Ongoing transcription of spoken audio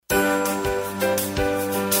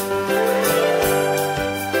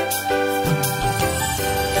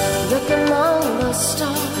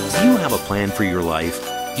Do you have a plan for your life?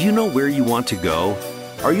 Do you know where you want to go?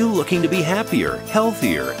 Are you looking to be happier,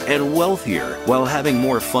 healthier, and wealthier while having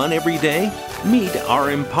more fun every day? Meet our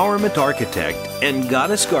empowerment architect and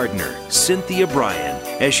goddess gardener, Cynthia Bryan,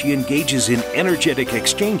 as she engages in energetic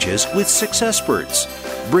exchanges with successperts,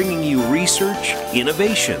 bringing you research,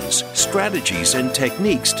 innovations, strategies, and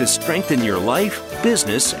techniques to strengthen your life,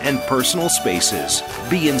 business, and personal spaces.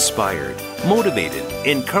 Be inspired, motivated,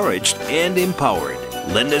 encouraged, and empowered.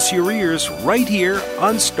 Lend us your ears right here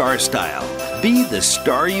on Star Style. Be the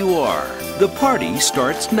star you are. The party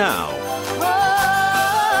starts now.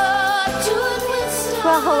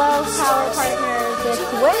 Well, hello, Power Partners.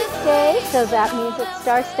 It's Wednesday, so that means it's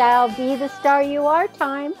Star Style Be the Star You Are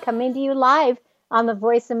time, coming to you live on the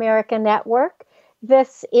Voice America Network.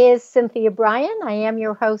 This is Cynthia Bryan. I am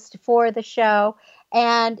your host for the show,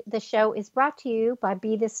 and the show is brought to you by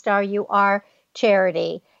Be the Star You Are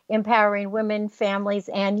charity, empowering women, families,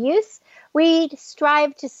 and youth. We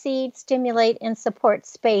strive to seed, stimulate, and support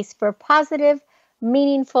space for positive,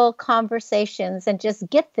 meaningful conversations and just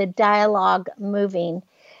get the dialogue moving.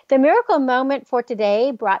 The miracle moment for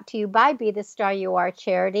today, brought to you by Be the Star You Are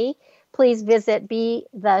charity, please visit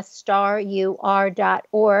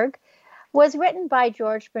BeTheStarYouAre.org, was written by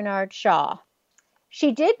George Bernard Shaw.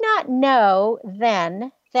 She did not know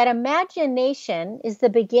then that imagination is the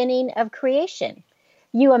beginning of creation.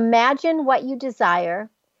 You imagine what you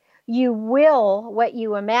desire, you will what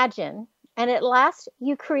you imagine, and at last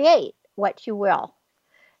you create what you will.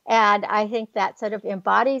 And I think that sort of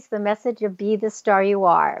embodies the message of Be the Star You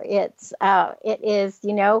Are. It is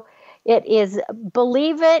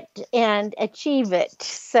believe it and achieve it.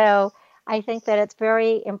 So I think that it's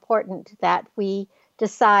very important that we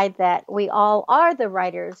decide that we all are the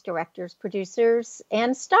writers, directors, producers,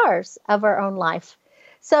 and stars of our own life.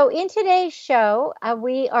 So in today's show,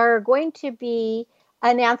 we are going to be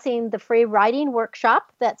announcing the free writing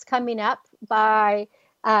workshop that's coming up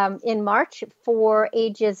in March for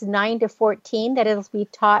ages 9 to 14. That will be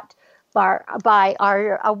taught by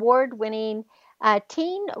our award-winning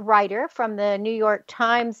teen writer from the New York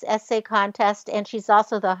Times essay contest, and she's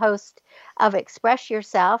also the host of Express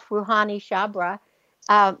Yourself, Ruhani Chabra.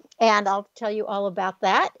 And I'll tell you all about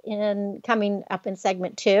that coming up in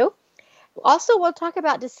segment 2. Also, we'll talk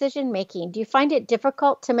about decision making. Do you find it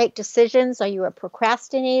difficult to make decisions? Are you a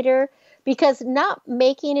procrastinator? Because not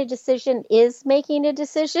making a decision is making a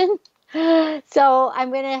decision. So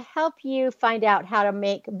I'm going to help you find out how to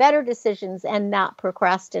make better decisions and not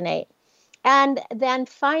procrastinate. And then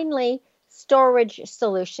finally, storage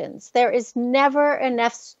solutions. There is never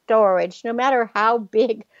enough storage, no matter how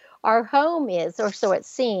big our home is, or so it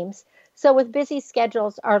seems. So with busy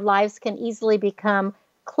schedules, our lives can easily become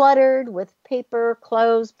cluttered with paper,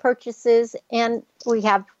 clothes, purchases, and we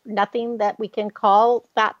have nothing that we can call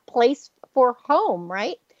that place for home,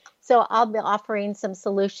 right? So I'll be offering some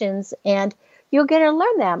solutions, and you're going to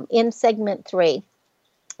learn them in segment 3.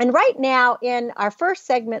 And right now, in our first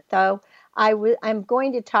segment, though, I'm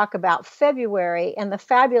going to talk about February and the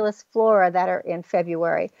fabulous flora that are in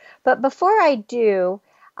February. But before I do,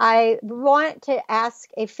 I want to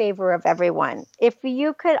ask a favor of everyone. If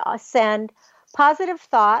you could send positive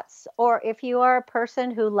thoughts, or if you are a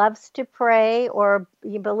person who loves to pray or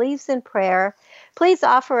believes in prayer, please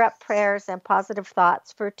offer up prayers and positive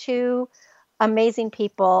thoughts for 2 amazing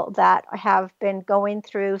people that have been going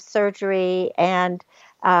through surgery and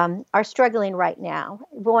are struggling right now.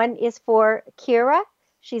 One is for Kira.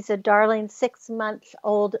 She's a darling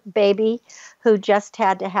 6-month-old baby who just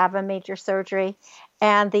had to have a major surgery.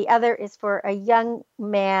 And the other is for a young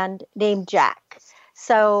man named Jack.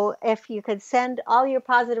 So if you could send all your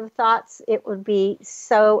positive thoughts, it would be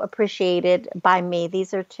so appreciated by me.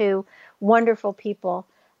 These are 2 wonderful people.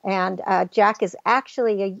 And Jack is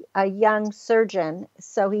actually a young surgeon,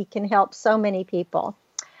 so he can help so many people.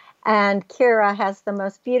 And Kira has the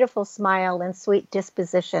most beautiful smile and sweet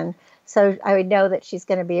disposition. So I would know that she's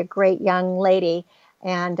going to be a great young lady,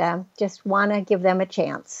 and just want to give them a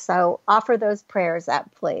chance. So offer those prayers up,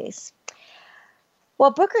 please. Well,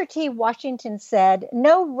 Booker T. Washington said,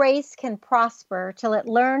 "No race can prosper till it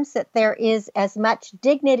learns that there is as much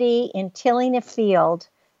dignity in tilling a field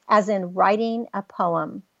as in writing a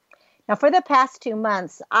poem." Now, for the past 2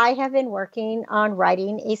 months, I have been working on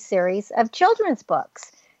writing a series of children's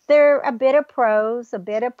books. They're a bit of prose, a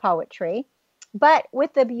bit of poetry, but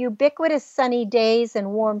with the ubiquitous sunny days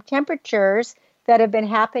and warm temperatures that have been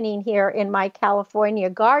happening here in my California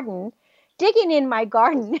garden, digging in my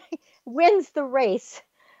garden wins the race.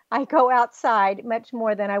 I go outside much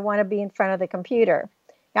more than I want to be in front of the computer.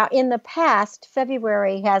 Now, in the past,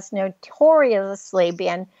 February has notoriously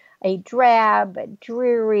been a drab,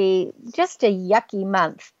 dreary, just a yucky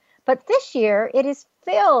month. But this year, it is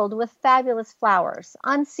filled with fabulous flowers,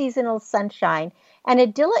 unseasonal sunshine, and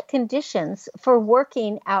idyllic conditions for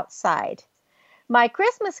working outside. My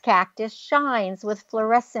Christmas cactus shines with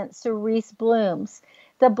fluorescent cerise blooms.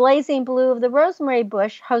 The blazing blue of the rosemary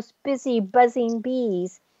bush hosts busy, buzzing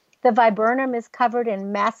bees. The viburnum is covered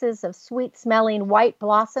in masses of sweet smelling white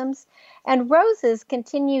blossoms, and roses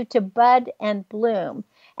continue to bud and bloom.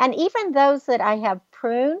 And even those that I have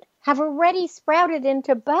pruned have already sprouted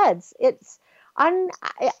into buds. It's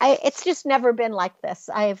just never been like this.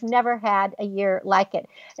 I have never had a year like it.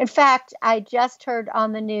 In fact, I just heard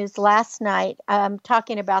on the news last night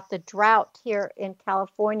talking about the drought here in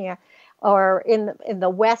California or in the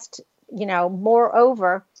West,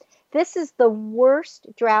 moreover. This is the worst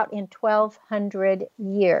drought in 1,200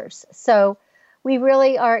 years. So we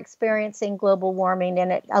really are experiencing global warming,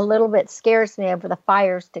 and it a little bit scares me over the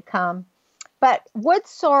fires to come. But wood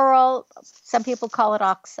sorrel, some people call it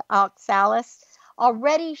oxalis,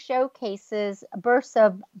 already showcases bursts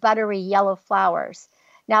of buttery yellow flowers.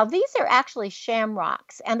 Now, these are actually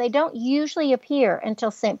shamrocks, and they don't usually appear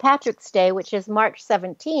until St. Patrick's Day, which is March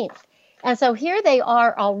 17th. And so here they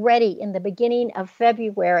are already in the beginning of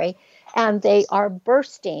February, and they are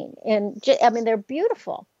bursting. They're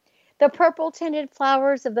beautiful. The purple tinted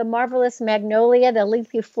flowers of the marvelous magnolia, the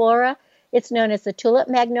leafiflora, it's known as the tulip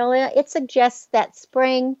magnolia. It suggests that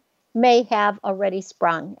spring may have already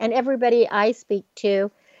sprung. And everybody I speak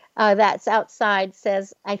to that's outside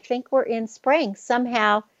says, I think we're in spring.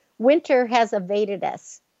 Somehow winter has evaded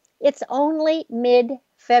us. It's only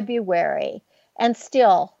mid-February and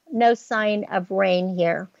still no sign of rain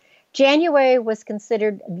here. January was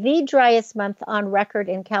considered the driest month on record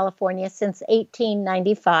in California since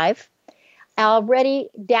 1895. Already,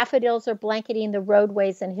 daffodils are blanketing the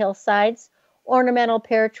roadways and hillsides. Ornamental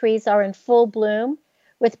pear trees are in full bloom,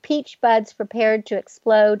 with peach buds prepared to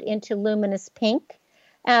explode into luminous pink.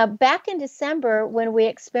 Back in December, when we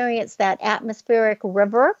experienced that atmospheric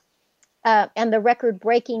river and the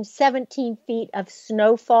record-breaking 17 feet of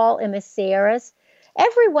snowfall in the Sierras,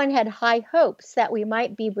 everyone had high hopes that we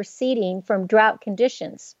might be receding from drought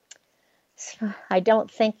conditions. I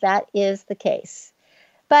don't think that is the case.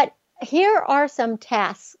 But here are some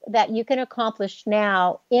tasks that you can accomplish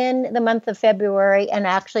now in the month of February and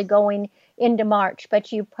actually going into March,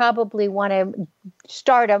 but you probably want to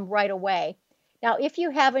start them right away. Now, if you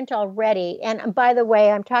haven't already, and by the way,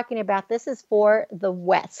 I'm talking about this is for the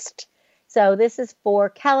West. So this is for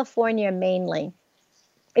California mainly.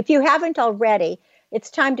 If you haven't already, it's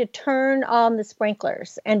time to turn on the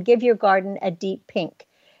sprinklers and give your garden a deep pink.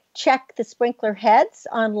 Check the sprinkler heads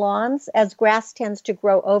on lawns as grass tends to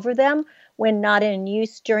grow over them when not in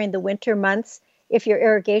use during the winter months. If your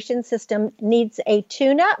irrigation system needs a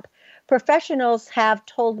tune-up, professionals have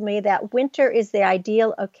told me that winter is the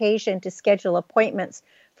ideal occasion to schedule appointments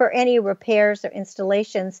for any repairs or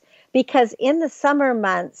installations because in the summer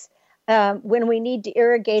months, when we need to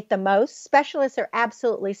irrigate the most, specialists are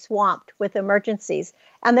absolutely swamped with emergencies,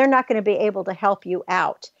 and they're not going to be able to help you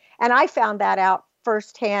out. And I found that out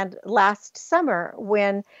firsthand last summer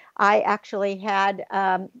when I actually had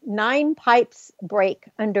 9 pipes break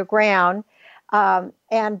underground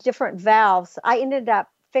and different valves. I ended up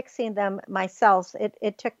fixing them myself.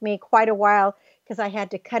 It took me quite a while because I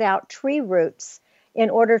had to cut out tree roots in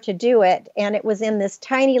order to do it. And it was in this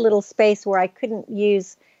tiny little space where I couldn't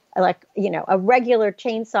use a regular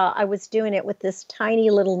chainsaw. I was doing it with this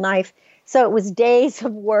tiny little knife. So it was days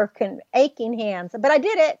of work and aching hands, but I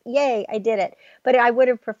did it. Yay, I did it. But I would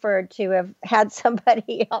have preferred to have had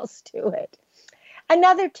somebody else do it.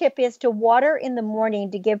 Another tip is to water in the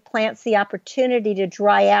morning to give plants the opportunity to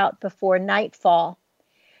dry out before nightfall.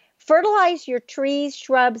 Fertilize your trees,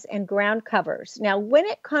 shrubs, and ground covers. Now, when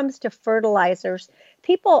it comes to fertilizers,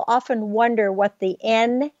 people often wonder what the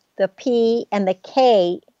N, the P, and the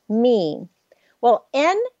K mean. Well,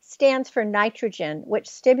 N stands for nitrogen, which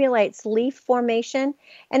stimulates leaf formation,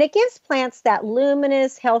 and it gives plants that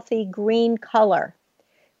luminous, healthy green color.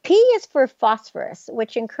 P is for phosphorus,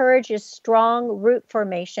 which encourages strong root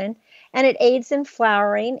formation, and it aids in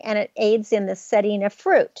flowering, and it aids in the setting of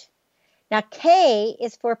fruit. Now, K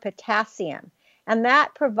is for potassium, and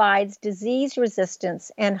that provides disease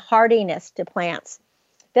resistance and hardiness to plants.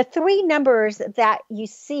 The 3 numbers that you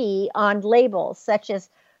see on labels, such as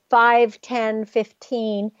 5, 10,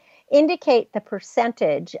 15, indicate the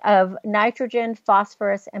percentage of nitrogen,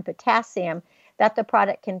 phosphorus, and potassium that the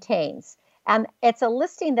product contains. And it's a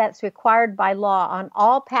listing that's required by law on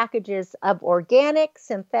all packages of organic,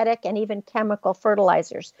 synthetic, and even chemical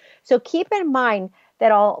fertilizers. So keep in mind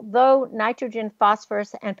that although nitrogen,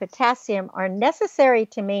 phosphorus, and potassium are necessary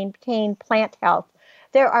to maintain plant health,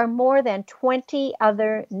 there are more than 20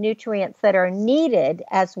 other nutrients that are needed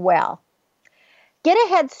as well. Get a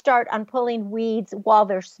head start on pulling weeds while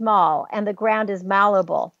they're small and the ground is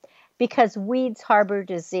malleable, because weeds harbor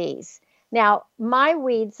disease. Now, my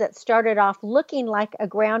weeds that started off looking like a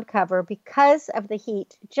ground cover because of the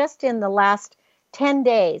heat just in the last 10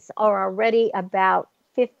 days are already about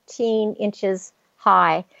 15 inches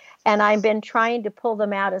high. And I've been trying to pull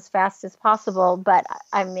them out as fast as possible. But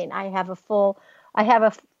I mean, I have a full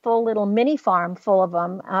little mini farm full of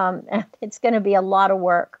them. And it's going to be a lot of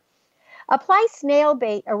work. Apply snail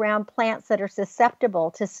bait around plants that are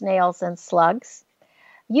susceptible to snails and slugs.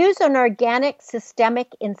 Use an organic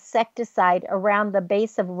systemic insecticide around the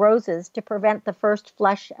base of roses to prevent the first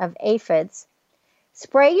flush of aphids.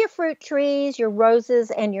 Spray your fruit trees, your roses,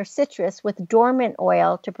 and your citrus with dormant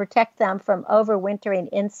oil to protect them from overwintering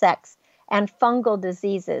insects and fungal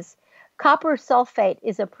diseases. Copper sulfate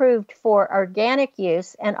is approved for organic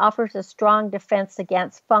use and offers a strong defense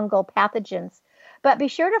against fungal pathogens. But be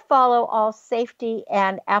sure to follow all safety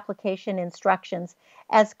and application instructions,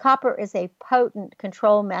 as copper is a potent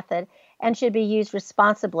control method and should be used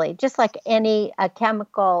responsibly, just like any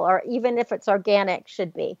chemical, or even if it's organic,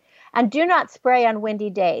 should be. And do not spray on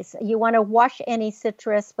windy days. You want to wash any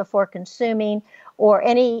citrus before consuming, or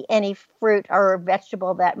any fruit or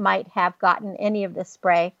vegetable that might have gotten any of the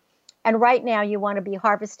spray. And right now you want to be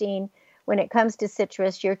harvesting, when it comes to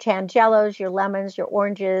citrus, your tangelos, your lemons, your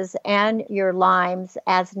oranges, and your limes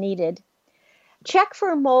as needed. Check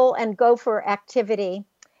for mole and gopher activity.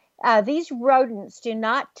 These rodents do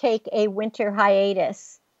not take a winter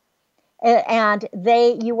hiatus, and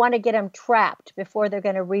you want to get them trapped before they're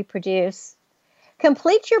going to reproduce.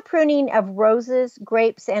 Complete your pruning of roses,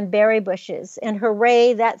 grapes, and berry bushes, and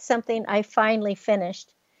hooray, that's something I finally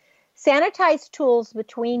finished. Sanitize tools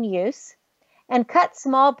between use, and cut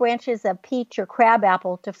small branches of peach or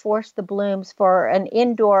crabapple to force the blooms for an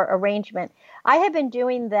indoor arrangement. I have been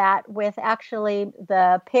doing that with actually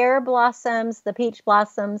the pear blossoms, the peach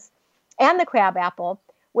blossoms, and the crabapple,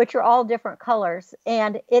 which are all different colors.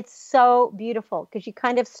 And it's so beautiful because you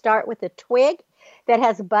kind of start with a twig that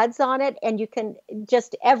has buds on it, and you can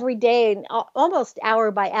just every day, almost hour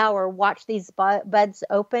by hour, watch these buds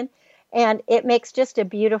open. And it makes just a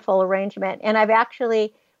beautiful arrangement. And I've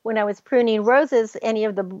actually, when I was pruning roses, any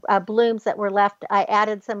of the blooms that were left, I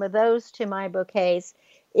added some of those to my bouquets.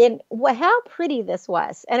 How pretty this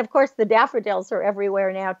was. And of course, the daffodils are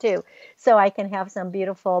everywhere now too. So I can have some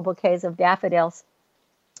beautiful bouquets of daffodils.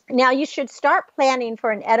 Now you should start planning for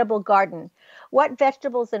an edible garden. What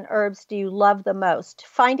vegetables and herbs do you love the most?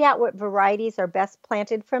 Find out what varieties are best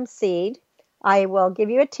planted from seed. I will give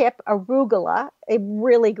you a tip: arugula. It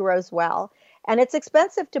really grows well. And it's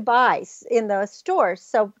expensive to buy in the stores,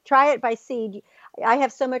 so try it by seed. I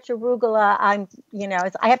have so much arugula,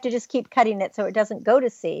 I have to just keep cutting it so it doesn't go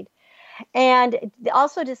to seed. And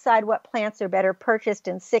also decide what plants are better purchased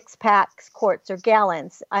in 6-packs, quarts, or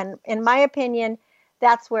gallons. And in my opinion,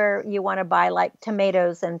 that's where you want to buy like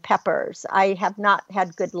tomatoes and peppers. I have not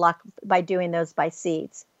had good luck by doing those by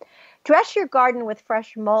seeds. Dress your garden with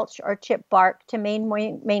fresh mulch or chip bark to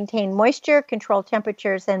maintain moisture, control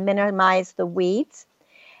temperatures, and minimize the weeds.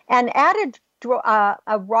 And add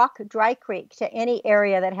a rock dry creek to any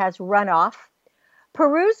area that has runoff.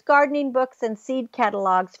 Peruse gardening books and seed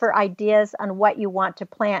catalogs for ideas on what you want to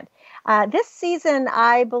plant. This season,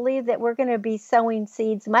 I believe that we're going to be sowing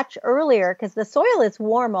seeds much earlier because the soil is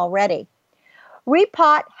warm already.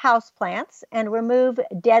 Repot houseplants and remove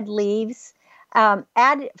dead leaves.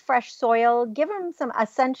 Add fresh soil. Give them a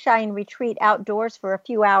sunshine retreat outdoors for a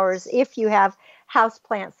few hours if you have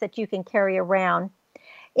houseplants that you can carry around.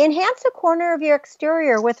 Enhance a corner of your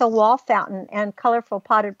exterior with a wall fountain and colorful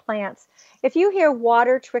potted plants. If you hear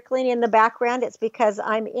water trickling in the background, it's because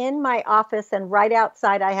I'm in my office, and right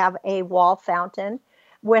outside I have a wall fountain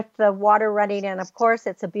with the water running. And of course,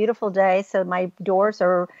 it's a beautiful day, so my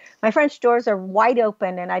French doors are wide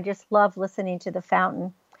open, and I just love listening to the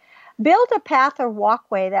fountain. Build a path or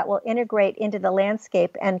walkway that will integrate into the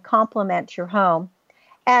landscape and complement your home.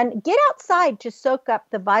 And get outside to soak up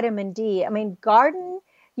the vitamin D. I mean, garden.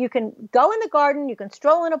 You can go in the garden, you can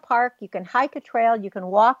stroll in a park, you can hike a trail, you can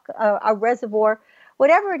walk a reservoir,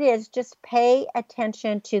 whatever it is, just pay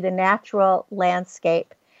attention to the natural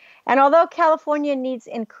landscape. And although California needs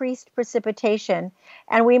increased precipitation,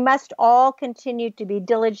 and we must all continue to be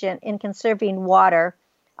diligent in conserving water,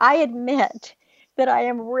 I admit that I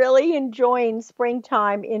am really enjoying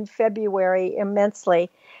springtime in February immensely.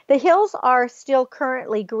 The hills are still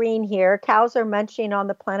currently green here. Cows are munching on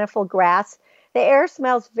the plentiful grass. The air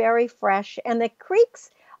smells very fresh, and the creeks,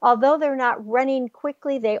 although they're not running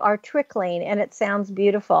quickly, they are trickling, and it sounds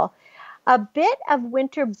beautiful. A bit of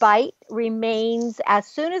winter bite remains as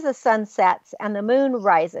soon as the sun sets and the moon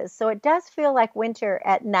rises. So it does feel like winter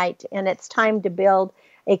at night, and it's time to build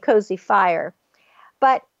a cozy fire.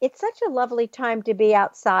 But it's such a lovely time to be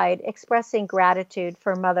outside expressing gratitude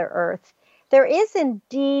for Mother Earth. There is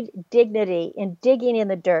indeed dignity in digging in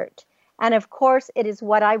the dirt. And of course, it is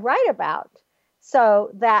what I write about,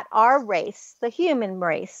 so that our race, the human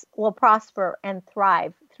race, will prosper and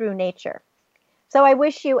thrive through nature. So I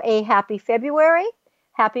wish you a happy February,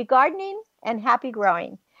 happy gardening, and happy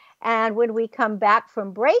growing. And when we come back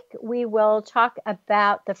from break, we will talk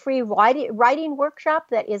about the free writing workshop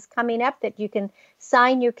that is coming up that you can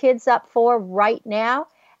sign your kids up for right now,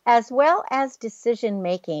 as well as decision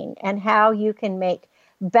making and how you can make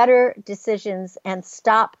better decisions and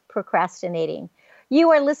stop procrastinating.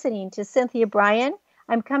 You are listening to Cynthia Bryan.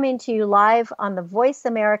 I'm coming to you live on the Voice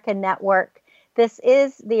America Network. This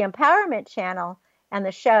is the Empowerment Channel, and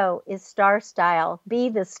the show is Star Style. Be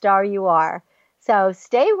the star you are. So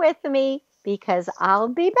stay with me because I'll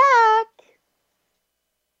be back.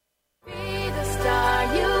 Be the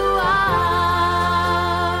star you are.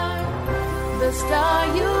 The star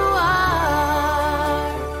you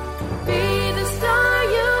are. Be the star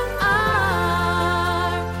you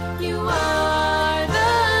are. You are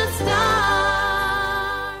the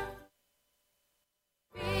star.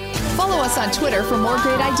 Follow us on Twitter for more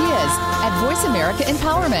great ideas at Voice America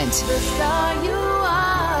Empowerment. The star you are.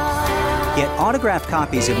 Get autographed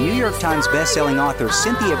copies of New York Times bestselling author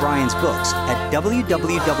Cynthia Bryan's books at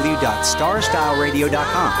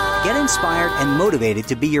www.starstyleradio.com. Get inspired and motivated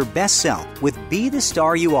to be your best self with Be the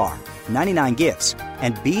Star You Are, 99 gifts,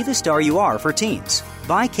 and Be the Star You Are for teens.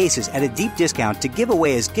 Buy cases at a deep discount to give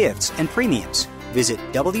away as gifts and premiums. Visit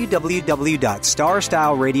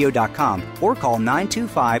www.starstyleradio.com or call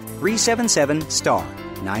 925-377-STAR.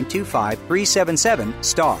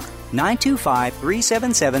 925-377-STAR.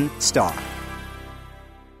 925-377-STAR.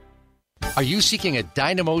 Are you seeking a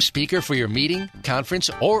dynamo speaker for your meeting, conference,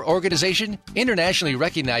 or organization? Internationally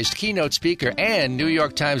recognized keynote speaker and New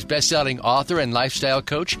York Times bestselling author and lifestyle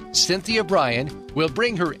coach Cynthia Bryan will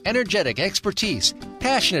bring her energetic expertise,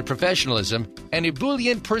 passionate professionalism, and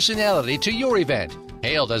ebullient personality to your event.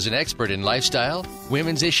 Hailed as an expert in lifestyle,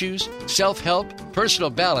 women's issues, self-help, personal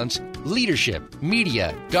balance, leadership,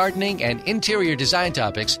 media, gardening, and interior design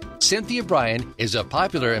topics, Cynthia Bryan is a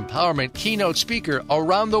popular empowerment keynote speaker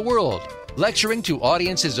around the world, lecturing to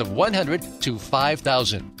audiences of 100 to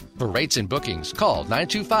 5,000. For rates and bookings, call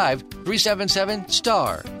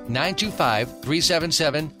 925-377-STAR,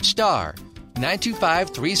 925-377-STAR,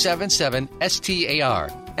 925-377-STAR,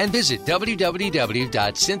 and visit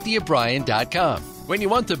www.cynthiabryan.com. When you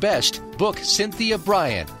want the best, book Cynthia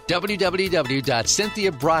Bryan,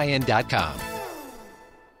 www.cynthiabryan.com.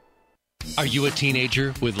 Are you a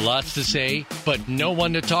teenager with lots to say, but no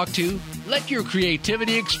one to talk to? Let your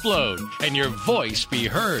creativity explode and your voice be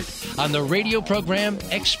heard on the radio program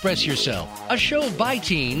Express Yourself, a show by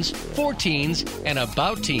teens, for teens, and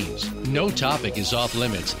about teens. No topic is off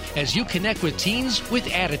limits as you connect with teens with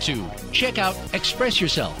attitude. Check out Express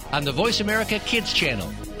Yourself on the Voice America Kids channel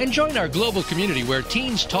and join our global community where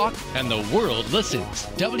teens talk and the world listens.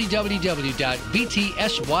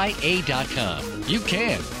 www.btsya.com. You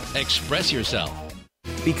can express yourself.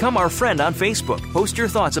 Become our friend on Facebook. Post your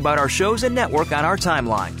thoughts about our shows and network on our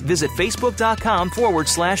timeline. Visit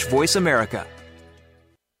facebook.com/Voice America.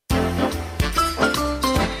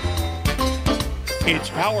 It's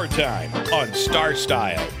power time on Star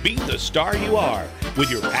Style. Be the star you are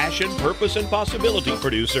with your passion, purpose, and possibility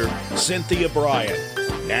producer, Cynthia Bryan.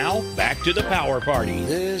 Now, back to the power party. Well,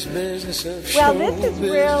 this is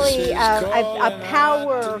really a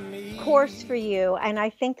power course for you, and I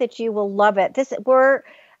think that you will love it. We're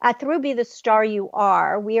through Be the Star You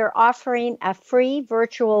Are. We are offering a free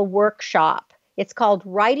virtual workshop. It's called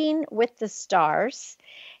Writing with the Stars.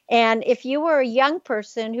 And if you are a young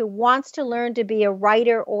person who wants to learn to be a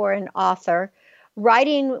writer or an author,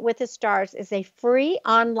 Writing with the Stars is a free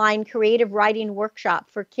online creative writing workshop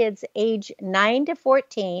for kids age 9 to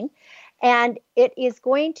 14. And it is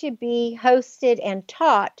going to be hosted and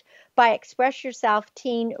taught by Express Yourself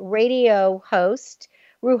teen radio host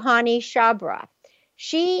Ruhani Shabra.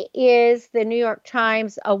 She is the New York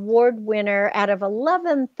Times award winner out of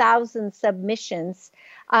 11,000 submissions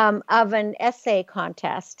of an essay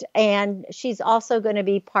contest. And she's also going to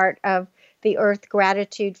be part of the Earth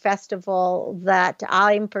Gratitude Festival that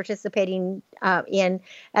I'm participating in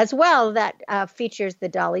as well, that features the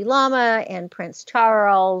Dalai Lama and Prince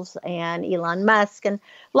Charles and Elon Musk and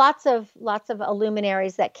lots of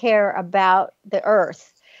luminaries that care about the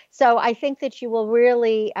Earth. So I think that you will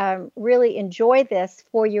really, really enjoy this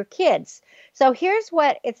for your kids. So here's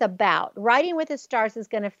what it's about. Writing with the Stars is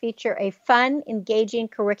going to feature a fun, engaging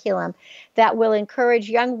curriculum that will encourage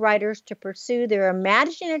young writers to pursue their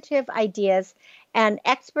imaginative ideas and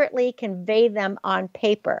expertly convey them on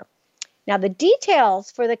paper. Now, the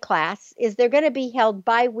details for the class is they're going to be held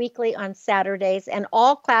bi-weekly on Saturdays, and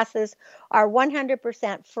all classes are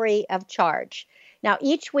 100% free of charge. Now,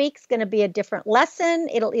 each week's going to be a different lesson.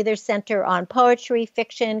 It'll either center on poetry,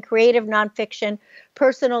 fiction, creative nonfiction,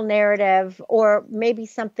 personal narrative, or maybe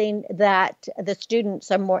something that the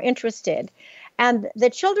students are more interested. And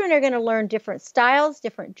the children are going to learn different styles,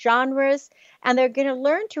 different genres, and they're going to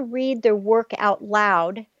learn to read their work out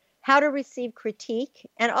loud, how to receive critique,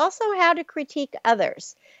 and also how to critique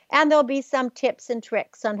others. And there'll be some tips and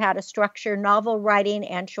tricks on how to structure novel writing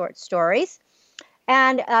and short stories,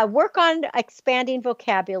 and work on expanding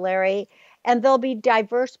vocabulary, and there'll be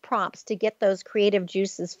diverse prompts to get those creative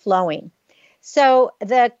juices flowing. So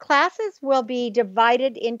the classes will be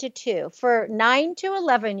divided into two. For 9 to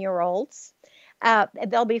 11-year-olds,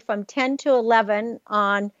 they'll be from 10 to 11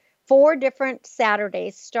 on 4 different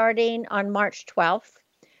Saturdays starting on March 12th.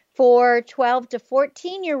 For 12 to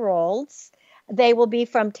 14-year-olds, they will be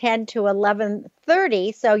from 10 to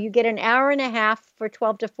 11:30. So you get an hour and a half for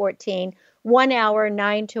 12 to 14, 1 hour,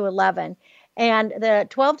 9 to 11. And the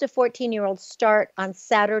 12 to 14-year-olds start on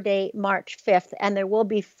Saturday, March 5th, and there will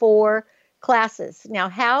be 4 classes. Now,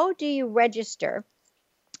 how do you register?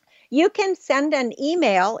 You can send an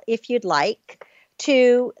email if you'd like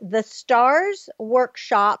to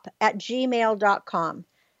thestarsworkshop@gmail.com.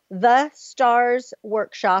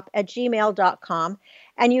 thestarsworkshop@gmail.com.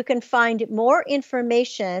 And you can find more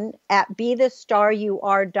information at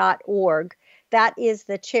bethestaryouare.org. That is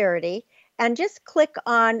the charity. And just click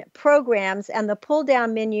on programs, and the pull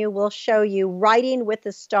down menu will show you Writing with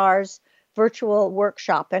the Stars virtual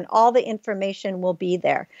workshop, and all the information will be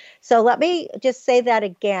there. So let me just say that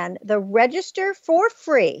again. The register for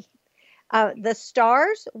free,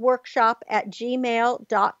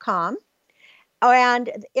 thestarsworkshop@gmail.com.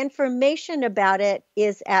 And information about it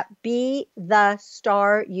is at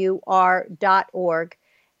bethestaryouare.org.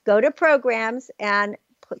 Go to programs and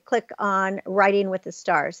click on Writing with the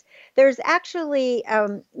Stars. There's actually,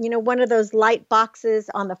 one of those light boxes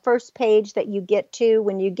on the first page that you get to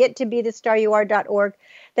when you get to bethestaryouare.org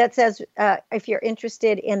that says, if you're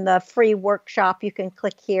interested in the free workshop, you can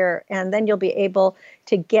click here, and then you'll be able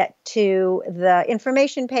to get to the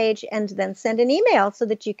information page and then send an email so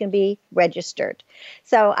that you can be registered.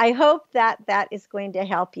 So I hope that that is going to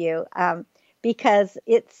help you because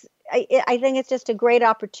I think it's just a great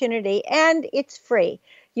opportunity, and it's free.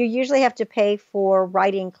 You usually have to pay for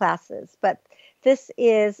writing classes, but this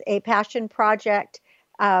is a passion project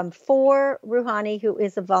for Ruhani, who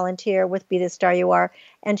is a volunteer with Be the Star You Are,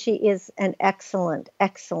 and she is an excellent,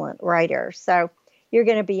 excellent writer. So you're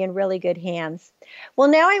going to be in really good hands. Well,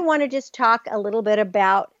 now I want to just talk a little bit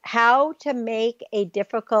about how to make a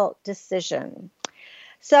difficult decision.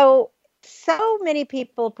 So many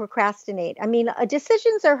people procrastinate. I mean,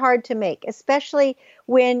 decisions are hard to make, especially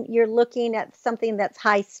when you're looking at something that's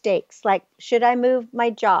high stakes, like, should I move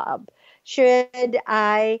my job? Should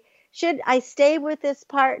I stay with this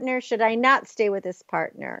partner? Should I not stay with this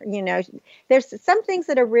partner? There's some things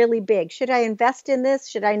that are really big. Should I invest in this?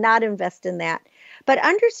 Should I not invest in that? But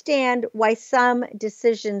understand why some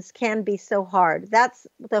decisions can be so hard. That's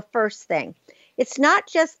the first thing. It's not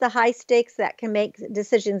just the high stakes that can make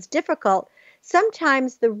decisions difficult.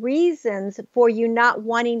 Sometimes the reasons for you not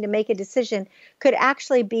wanting to make a decision could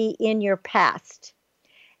actually be in your past.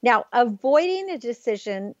 Now, avoiding a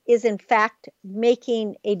decision is, in fact,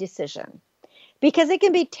 making a decision, because it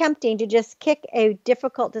can be tempting to just kick a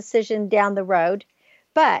difficult decision down the road.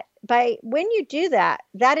 But when you do that,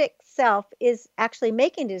 that itself is actually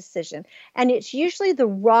making a decision, and it's usually the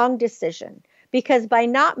wrong decision, because by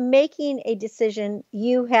not making a decision,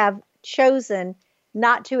 you have chosen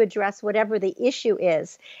not to address whatever the issue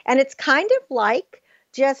is. And it's kind of like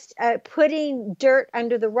just putting dirt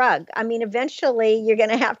under the rug. I mean, eventually you're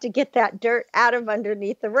going to have to get that dirt out of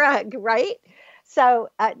underneath the rug, right? So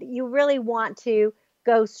you really want to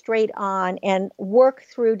go straight on and work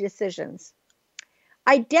through decisions.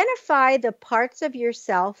 Identify the parts of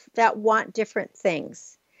yourself that want different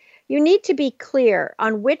things. You need to be clear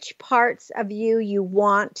on which parts of you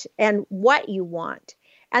want and what you want,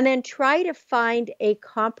 and then try to find a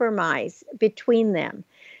compromise between them.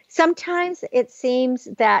 Sometimes it seems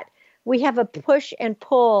that we have a push and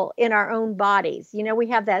pull in our own bodies. We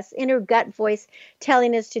have this inner gut voice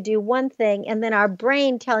telling us to do one thing, and then our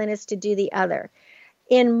brain telling us to do the other.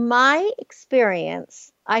 In my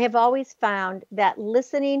experience, I have always found that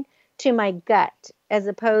listening to my gut as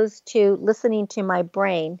opposed to listening to my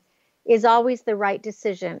brain is always the right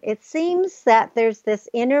decision. It seems that there's this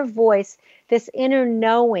inner voice, this inner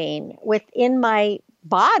knowing within my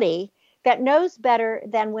body that knows better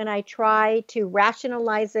than when I try to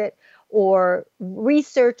rationalize it or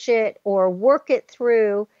research it or work it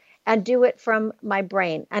through and do it from my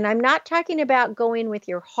brain. And I'm not talking about going with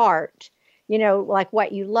your heart, like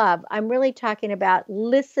what you love. I'm really talking about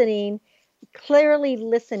listening, clearly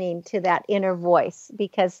listening to that inner voice,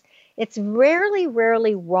 because it's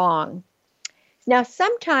rarely wrong. Now,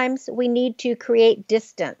 sometimes we need to create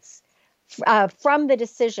distance from the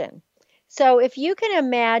decision. So if you can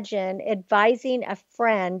imagine advising a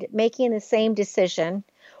friend making the same decision,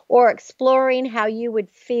 or exploring how you would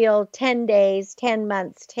feel 10 days, 10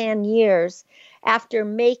 months, 10 years after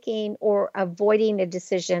making or avoiding a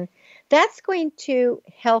decision, that's going to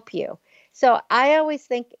help you. So I always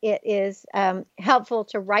think it is helpful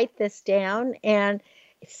to write this down and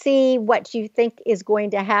see what you think is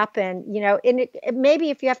going to happen. And maybe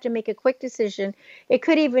if you have to make a quick decision, it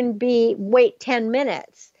could even be wait 10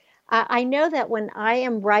 minutes. I know that when I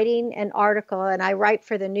am writing an article, and I write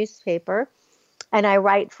for the newspaper, and I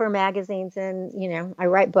write for magazines, and I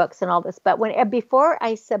write books and all this, but before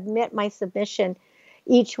I submit my submission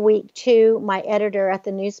each week to my editor at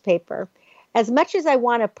the newspaper, as much as I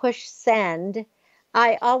want to push send,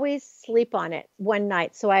 I always sleep on it one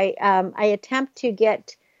night. So I attempt to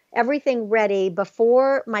get everything ready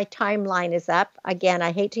before my timeline is up. Again,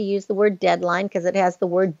 I hate to use the word deadline because it has the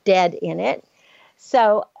word dead in it.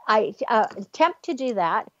 So I attempt to do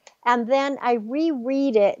that. And then I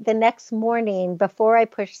reread it the next morning before I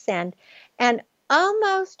push send. And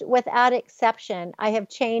almost without exception, I have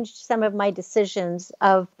changed some of my decisions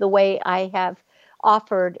of the way I have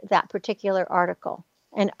offered that particular article.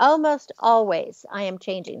 And almost always I am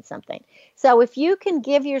changing something. So if you can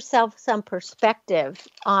give yourself some perspective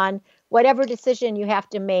on whatever decision you have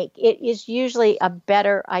to make, it is usually a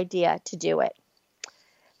better idea to do it.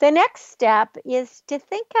 The next step is to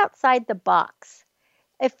think outside the box.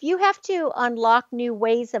 If you have to unlock new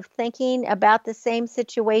ways of thinking about the same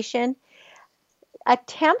situation,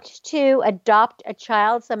 attempt to adopt a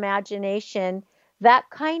child's imagination, that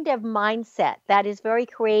kind of mindset that is very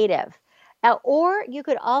creative. Or you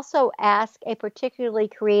could also ask a particularly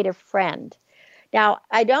creative friend. Now,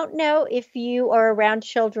 I don't know if you are around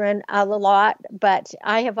children a lot, but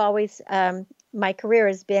I have always, my career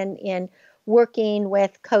has been in working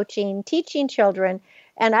with, coaching, teaching children.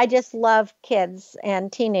 And I just love kids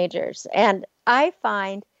and teenagers. And I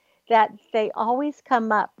find that they always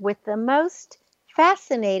come up with the most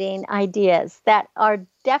fascinating ideas that are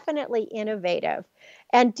definitely innovative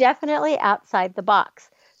and definitely outside the box.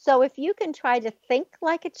 So if you can try to think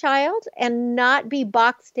like a child and not be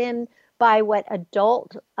boxed in by what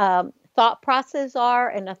adult thought processes are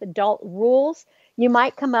and adult rules, you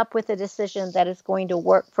might come up with a decision that is going to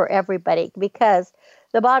work for everybody, because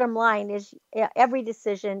the bottom line is every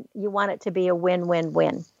decision, you want it to be a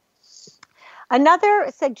win-win-win.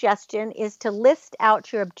 Another suggestion is to list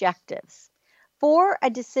out your objectives. For a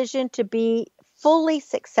decision to be fully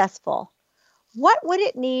successful, what would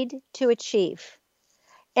it need to achieve?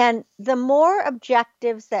 And the more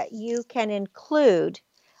objectives that you can include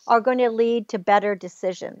are going to lead to better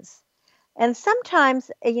decisions. And sometimes,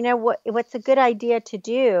 what's a good idea to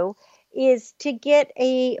do is to get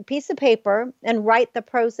a piece of paper and write the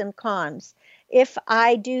pros and cons. If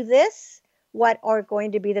I do this, what are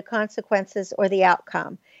going to be the consequences or the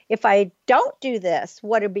outcome? If I don't do this,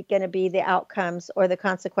 what are going to be the outcomes or the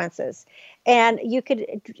consequences? And you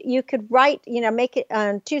could write, make it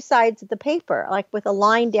on two sides of the paper, like with a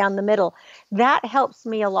line down the middle. That helps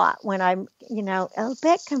me a lot when I'm, a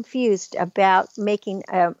bit confused about making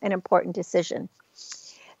an important decision.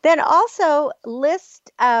 Then also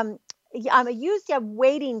list, use a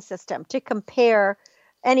weighting system to compare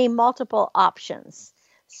any multiple options.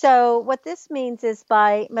 So what this means is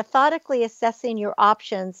by methodically assessing your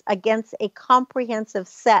options against a comprehensive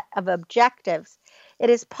set of objectives, it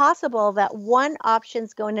is possible that one option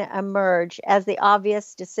is going to emerge as the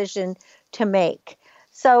obvious decision to make.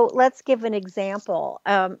 So let's give an example.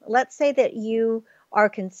 Let's say that you are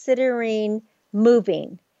considering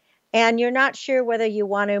moving, and you're not sure whether you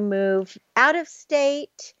want to move out of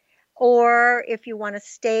state or if you want to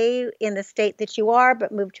stay in the state that you are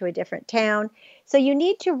but move to a different town. So you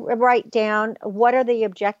need to write down what are the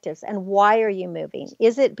objectives and why are you moving?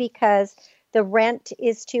 Is it because the rent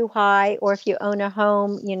is too high, or if you own a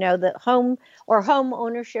home, the home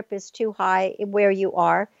ownership is too high where you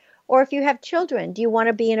are? Or if you have children, do you want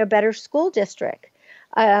to be in a better school district?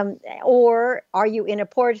 Or are you in a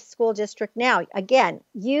poor school district now? Again,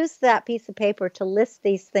 use that piece of paper to list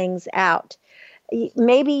these things out.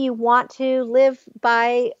 Maybe you want to live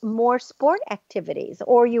by more sport activities,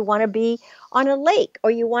 or you want to be on a lake,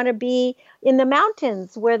 or you want to be in the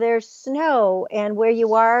mountains where there's snow and where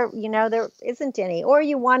you are, there isn't any, or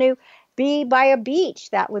you want to be by a beach.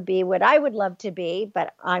 That would be what I would love to be,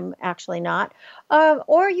 but I'm actually not.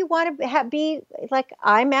 Or you want to be like,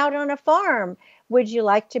 I'm out on a farm. Would you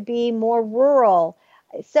like to be more rural?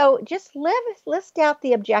 So just list out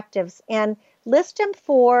the objectives and list them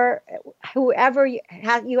for whoever you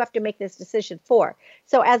have to make this decision for.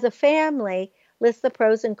 So as a family, list the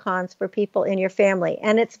pros and cons for people in your family.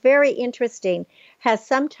 And it's very interesting, has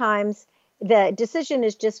sometimes the decision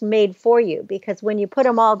is just made for you, because when you put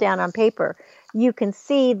them all down on paper, you can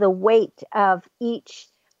see the weight of each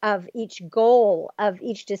goal, of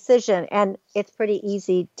each decision. And it's pretty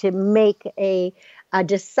easy to make a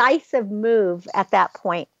decisive move at that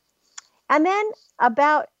point. And then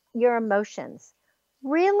about your emotions,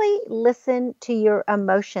 really listen to your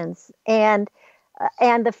emotions and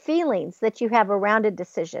the feelings that you have around a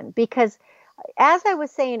decision, because as I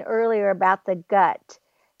was saying earlier about the gut,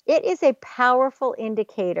 it is a powerful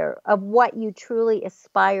indicator of what you truly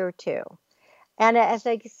aspire to. And as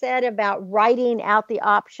I said about writing out the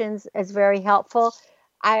options is very helpful.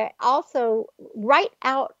 I also write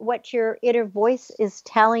out what your inner voice is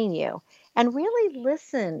telling you and really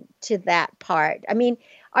listen to that part. I mean,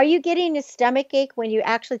 are you getting a stomach ache when you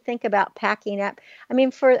actually think about packing up? I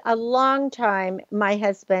mean, for a long time, my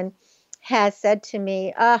husband has said to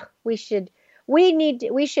me, we should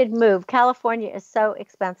move. California is so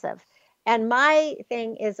expensive. And my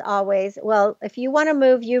thing is always, well, if you want to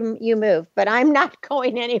move, you move, but I'm not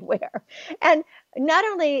going anywhere. And not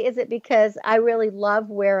only is it because I really love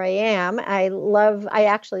where I am, I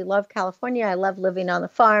actually love California. I love living on the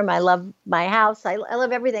farm. I love my house. I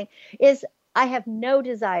love everything. I have no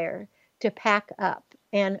desire to pack up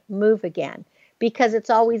and move again, because it's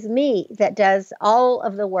always me that does all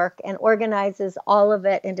of the work and organizes all of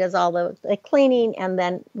it and does all the cleaning and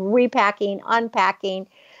then repacking, unpacking,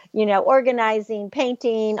 organizing,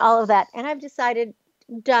 painting, all of that. And I've decided,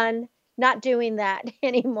 done, not doing that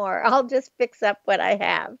anymore. I'll just fix up what I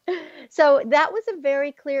have. So that was a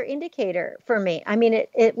very clear indicator for me. I mean,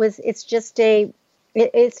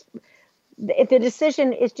 the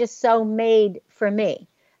decision is just so made for me.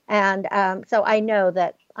 And so I know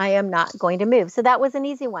that I am not going to move. So that was an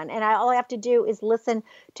easy one. And all I have to do is listen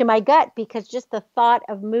to my gut, because just the thought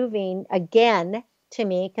of moving again to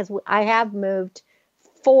me, because I have moved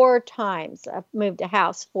 4 times. I've moved a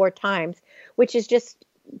house 4 times, which is just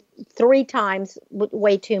 3 times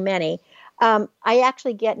way too many. I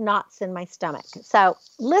actually get knots in my stomach. So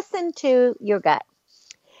listen to your gut.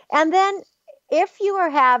 And then if you are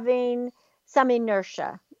having some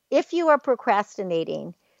inertia, if you are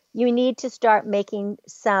procrastinating, you need to start making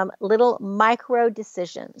some little micro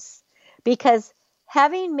decisions, because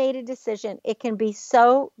having made a decision, it can be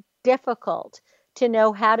so difficult to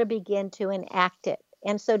know how to begin to enact it.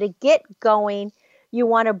 And so to get going, you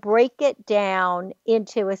want to break it down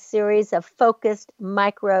into a series of focused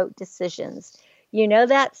micro decisions. You know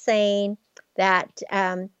that saying that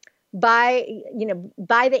by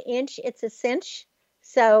the inch, it's a cinch.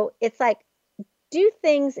 So it's like, do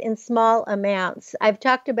things in small amounts. I've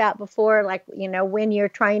talked about before, like, when you're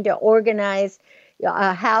trying to organize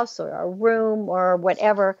a house or a room or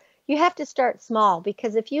whatever, you have to start small,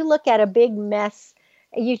 because if you look at a big mess,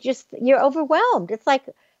 you're overwhelmed. It's like,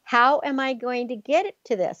 how am I going to get it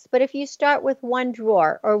to this? But if you start with one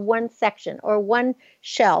drawer or one section or one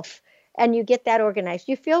shelf and you get that organized,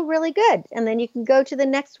 you feel really good. And then you can go to the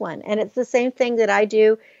next one. And it's the same thing that I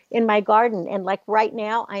do in my garden. And like right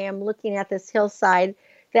now, I am looking at this hillside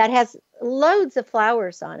that has loads of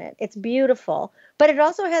flowers on it. It's beautiful, but it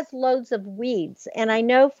also has loads of weeds. And I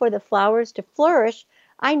know for the flowers to flourish,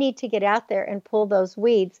 I need to get out there and pull those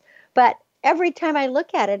weeds. But every time I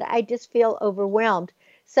look at it, I just feel overwhelmed.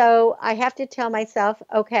 So I have to tell myself,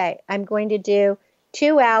 okay, I'm going to do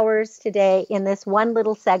 2 hours today in this one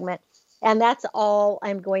little segment, and that's all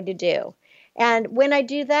I'm going to do. And when I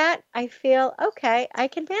do that, I feel, okay, I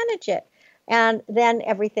can manage it. And then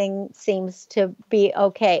everything seems to be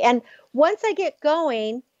okay. And once I get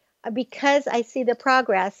going, because I see the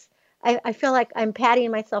progress, I feel like I'm patting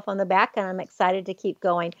myself on the back and I'm excited to keep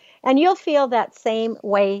going. And you'll feel that same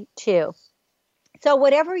way too. So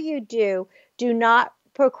whatever you do, do not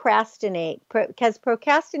procrastinate, because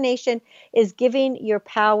procrastination is giving your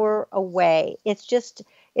power away. It's just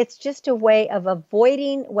a way of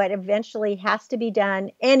avoiding what eventually has to be done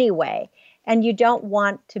anyway. And you don't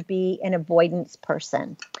want to be an avoidance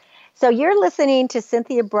person. So you're listening to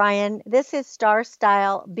Cynthia Bryan. This is Star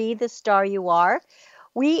Style, Be the Star You Are.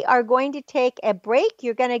 We are going to take a break.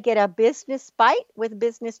 You're going to get a business bite with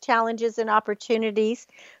business challenges and opportunities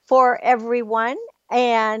for everyone.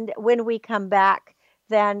 And when we come back,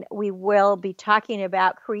 then we will be talking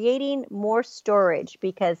about creating more storage,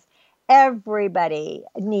 because everybody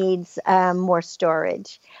needs more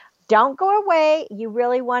storage. Don't go away. You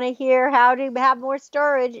really want to hear how to have more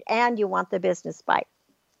storage, and you want the business bite.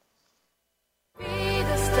 Be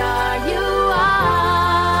the star you are.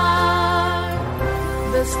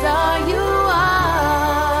 The star you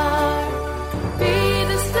are. Be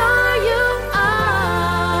the star you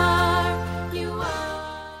are. You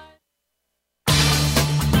are.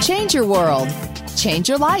 Change your world. Change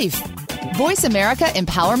your life.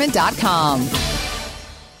 VoiceAmericaEmpowerment.com.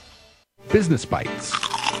 Business Bites.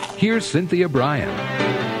 Here's Cynthia Bryan.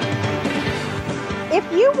 If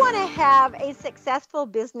you want to have a successful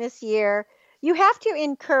business year, you have to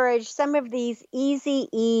encourage some of these easy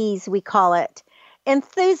E's, we call it.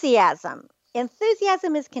 Enthusiasm.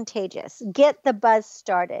 Enthusiasm is contagious. Get the buzz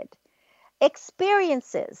started.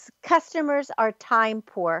 Experiences. Customers are time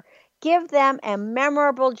poor. Give them a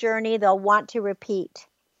memorable journey they'll want to repeat.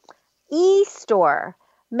 E-store.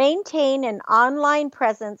 Maintain an online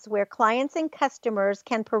presence where clients and customers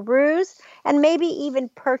can peruse and maybe even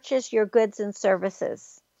purchase your goods and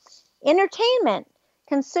services. Entertainment.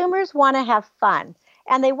 Consumers want to have fun,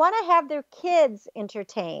 and they want to have their kids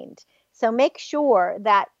entertained. So make sure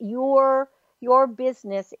that your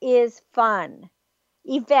business is fun.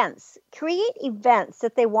 Events. Create events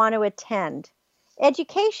that they want to attend.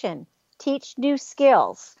 Education. Teach new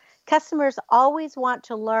skills. Customers always want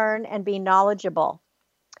to learn and be knowledgeable.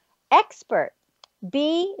 Expert.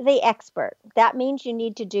 Be the expert. That means you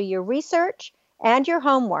need to do your research and your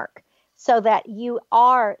homework so that you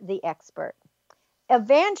are the expert.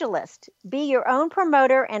 Evangelist. Be your own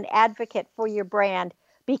promoter and advocate for your brand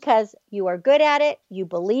because you are good at it, you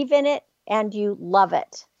believe in it, and you love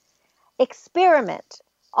it. Experiment.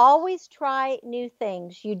 Always try new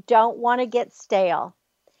things. You don't want to get stale.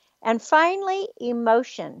 And finally,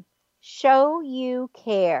 emotion. Show you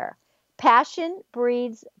care. Passion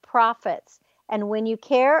breeds profits. And when you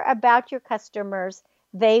care about your customers,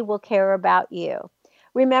 they will care about you.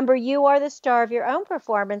 Remember, you are the star of your own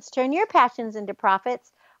performance. Turn your passions into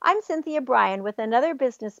profits. I'm Cynthia Bryan with another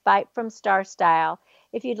business bite from Star Style.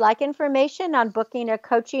 If you'd like information on booking a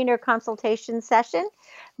coaching or consultation session,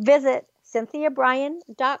 visit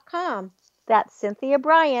CynthiaBryan.com. That's Cynthia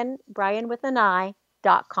Bryan, Bryan with an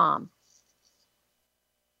I.com.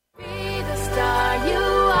 Be the star you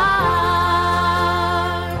are.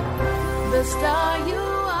 The star you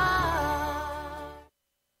are.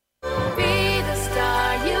 Be the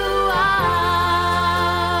star you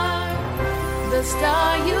are. The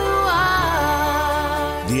star you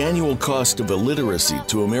are. The annual cost of illiteracy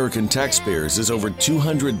to American taxpayers is over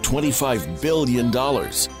 $225 billion.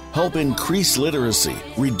 Help increase literacy,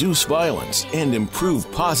 reduce violence, and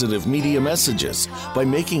improve positive media messages by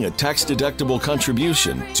making a tax-deductible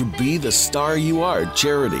contribution to Be the Star You Are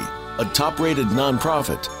charity. A top-rated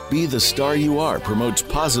nonprofit, Be the Star You Are promotes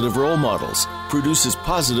positive role models, produces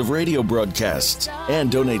positive radio broadcasts,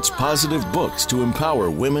 and donates positive books to empower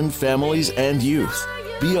women, families, and youth.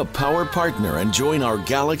 Be a power partner and join our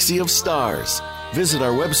galaxy of stars. Visit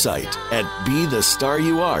our website at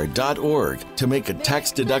BeTheStarYouAre.org to make a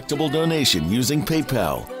tax-deductible donation using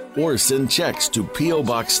PayPal or send checks to P.O.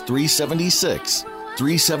 Box 376,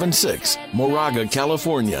 376, Moraga,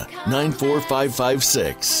 California,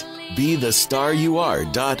 94556.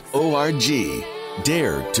 BeTheStarYouAre.org.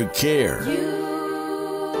 Dare to care.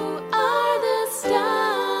 You are the star.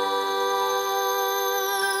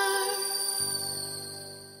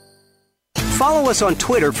 Follow us on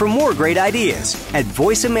Twitter for more great ideas at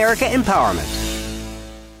Voice America Empowerment.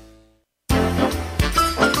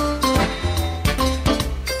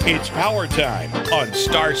 It's power time on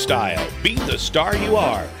Star Style. Be the star you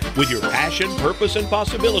are with your passion, purpose, and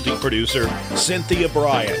possibility producer, Cynthia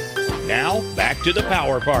Bryan. Now, back to the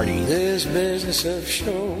power party. This business of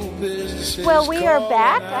show business. Well, we are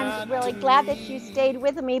back. I'm really glad that you stayed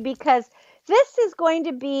with me because this is going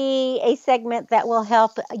to be a segment that will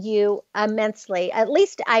help you immensely. At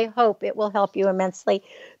least I hope it will help you immensely,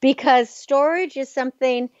 because storage is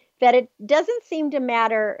something that it doesn't seem to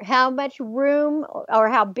matter how much room or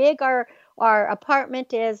how big our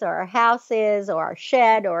apartment is, or our house is, or our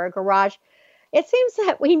shed, or our garage. It seems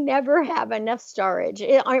that we never have enough storage.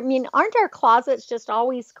 I mean, aren't our closets just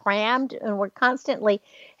always crammed, and we're constantly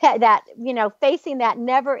facing that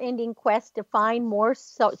never-ending quest to find more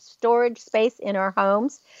storage space in our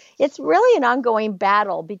homes? It's really an ongoing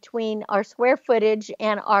battle between our square footage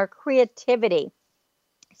and our creativity.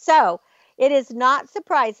 So it is not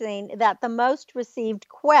surprising that the most received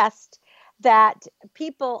quest that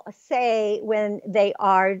people say when they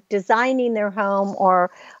are designing their home or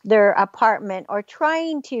their apartment or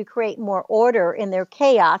trying to create more order in their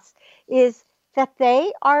chaos is that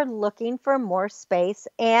they are looking for more space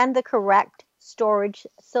and the correct storage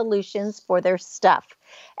solutions for their stuff.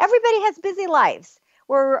 Everybody has busy lives.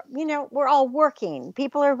 We're all working.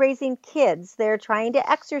 People are raising kids. They're trying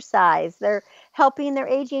to exercise. They're helping their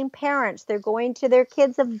aging parents. They're going to their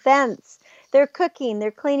kids' events. They're cooking.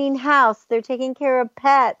 They're cleaning house. They're taking care of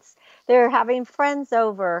pets. They're having friends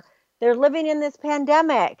over. They're living in this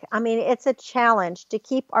pandemic. I mean, it's a challenge to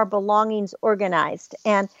keep our belongings organized.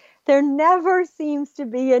 And there never seems to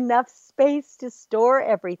be enough space to store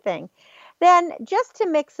everything. Then, just to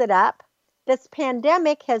mix it up, this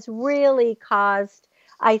pandemic has really caused,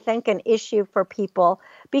 I think, an issue for people,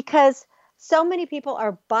 because so many people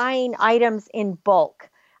are buying items in bulk.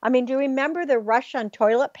 I mean, do you remember the rush on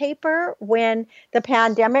toilet paper when the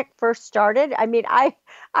pandemic first started? I mean, I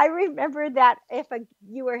remember that if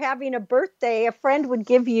you were having a birthday, a friend would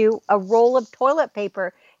give you a roll of toilet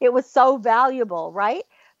paper. It was so valuable, right?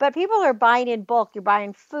 But people are buying in bulk. You're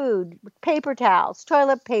buying food, paper towels,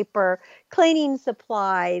 toilet paper, cleaning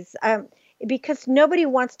supplies, because nobody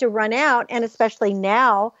wants to run out. And especially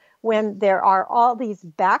now when there are all these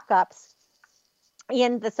backups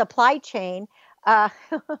in the supply chain,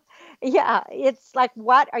 it's like,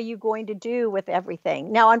 what are you going to do with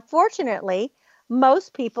everything? Now, unfortunately,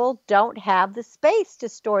 most people don't have the space to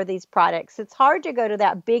store these products. It's hard to go to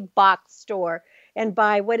that big box store and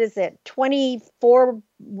buy, 24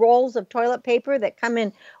 rolls of toilet paper that come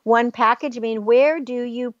in one package. I mean, where do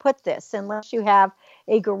you put this unless you have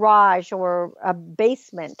a garage or a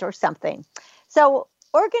basement or something? So,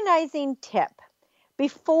 organizing tip.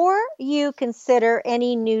 Before you consider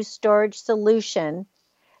any new storage solution,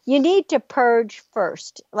 you need to purge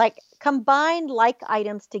first, like combine like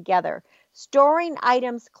items together, storing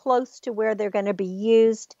items close to where they're going to be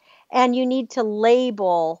used, and you need to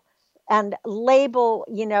label,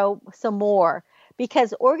 some more,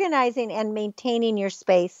 because organizing and maintaining your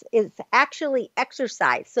space is actually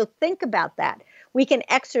exercise. So think about that. We can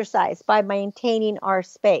exercise by maintaining our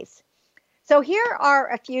space. So here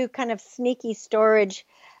are a few kind of sneaky storage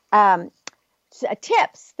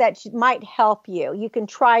tips that might help you. You can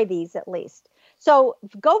try these at least. So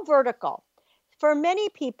go vertical. For many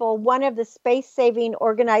people, one of the space-saving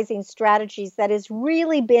organizing strategies that has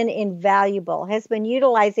really been invaluable has been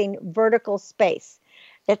utilizing vertical space.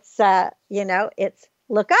 It's, it's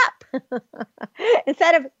look up.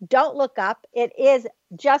 Instead of don't look up, it is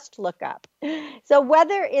just look up. So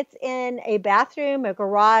whether it's in a bathroom, a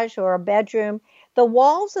garage, or a bedroom, the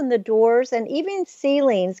walls and the doors and even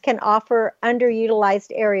ceilings can offer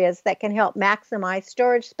underutilized areas that can help maximize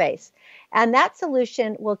storage space. And that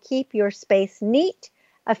solution will keep your space neat,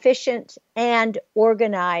 efficient, and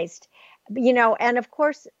organized. And of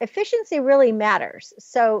course, efficiency really matters.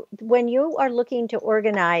 So when you are looking to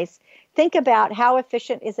organize, think about how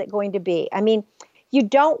efficient is it going to be. I mean, you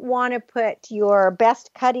don't want to put your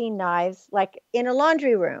best cutting knives like in a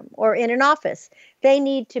laundry room or in an office. They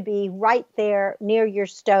need to be right there near your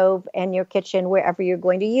stove and your kitchen, wherever you're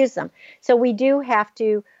going to use them. So we do have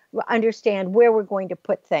to understand where we're going to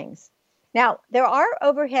put things. Now, there are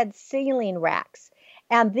overhead ceiling racks.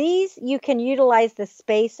 And these, you can utilize the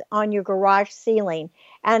space on your garage ceiling.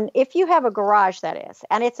 And if you have a garage, that is,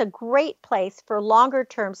 and it's a great place for longer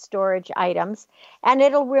term storage items, and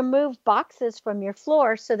it'll remove boxes from your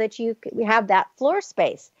floor so that you have that floor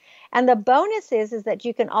space. And the bonus is that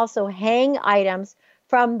you can also hang items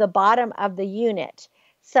from the bottom of the unit.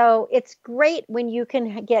 So it's great when you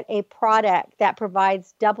can get a product that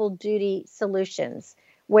provides double duty solutions,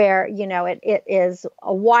 where, it is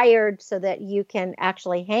wired so that you can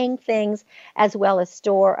actually hang things as well as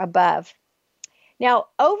store above. Now,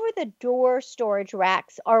 over-the-door storage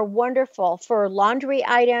racks are wonderful for laundry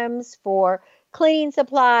items, for cleaning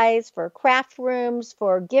supplies, for craft rooms,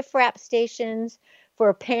 for gift wrap stations,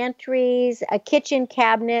 for pantries, kitchen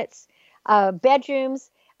cabinets, bedrooms.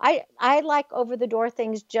 I like over the door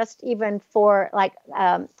things just even for like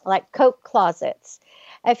coat closets.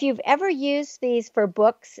 If you've ever used these for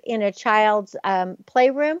books in a child's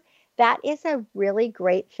playroom, that is a really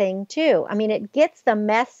great thing too. I mean, it gets the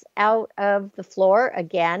mess out of the floor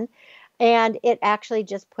again, and it actually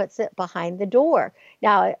just puts it behind the door.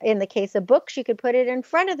 Now, in the case of books, you could put it in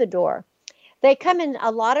front of the door. They come in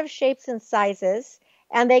a lot of shapes and sizes,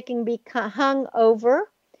 and they can be hung over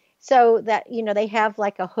so that, they have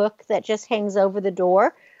like a hook that just hangs over the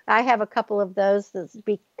door. I have a couple of those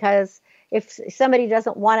because if somebody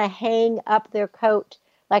doesn't want to hang up their coat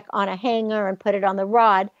like on a hanger and put it on the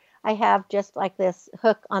rod, I have just like this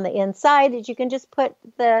hook on the inside that you can just put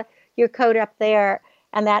your coat up there,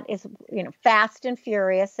 and that is, fast and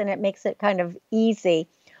furious, and it makes it kind of easy.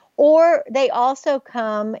 Or they also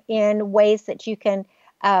come in ways that you can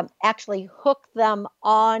actually hook them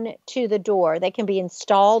on to the door. They can be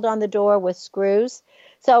installed on the door with screws.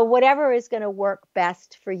 So whatever is going to work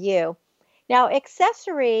best for you. Now,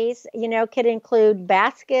 accessories, could include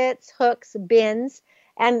baskets, hooks, bins,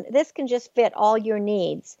 and this can just fit all your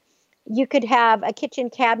needs. You could have a kitchen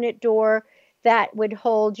cabinet door that would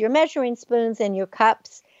hold your measuring spoons and your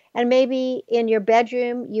cups. And maybe in your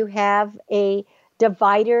bedroom, you have a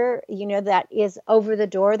divider, that is over the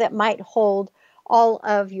door that might hold all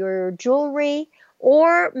of your jewelry.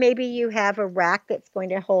 Or maybe you have a rack that's going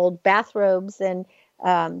to hold bathrobes and,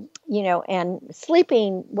 and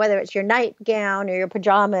sleeping, whether it's your nightgown or your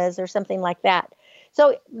pajamas or something like that.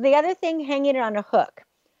 So the other thing, hanging it on a hook.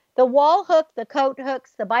 The wall hook, the coat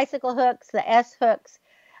hooks, the bicycle hooks, the S hooks.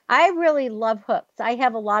 I really love hooks. I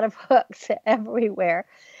have a lot of hooks everywhere.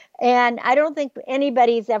 And I don't think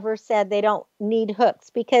anybody's ever said they don't need hooks,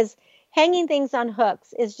 because hanging things on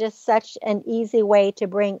hooks is just such an easy way to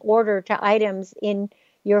bring order to items in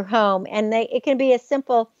your home. And it can be as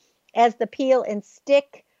simple as the peel and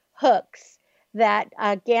stick hooks that,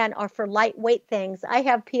 again, are for lightweight things. I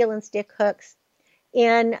have peel and stick hooks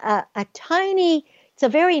in a tiny, it's a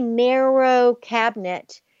very narrow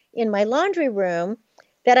cabinet in my laundry room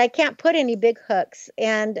that I can't put any big hooks.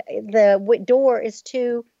 And the door is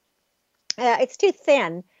it's too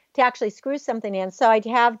thin to actually screw something in. So I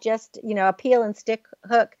have just, a peel and stick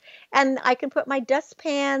hook, and I can put my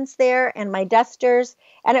dustpans there and my dusters,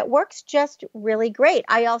 and it works just really great.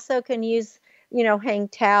 I also can use, hang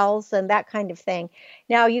towels and that kind of thing.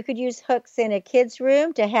 Now, you could use hooks in a kid's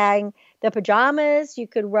room to hang the pajamas. You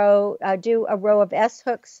could do a row of S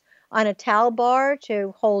hooks on a towel bar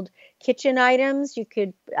to hold kitchen items. You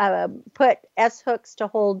could put S hooks to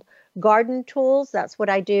hold garden tools. That's what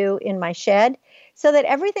I do in my shed, so that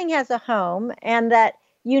everything has a home and that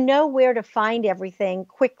you know where to find everything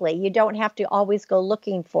quickly. You don't have to always go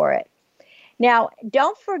looking for it. Now,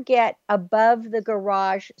 don't forget above the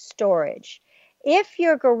garage storage. If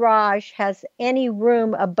your garage has any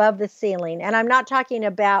room above the ceiling, and I'm not talking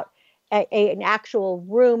about an actual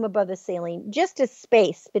room above the ceiling, just a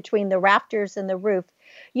space between the rafters and the roof,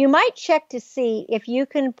 you might check to see if you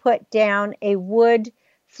can put down a wood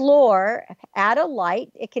floor, add a light.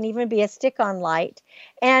 It can even be a stick-on light,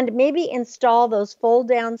 and maybe install those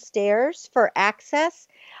fold-down stairs for access.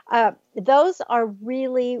 Those are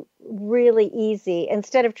really, really easy.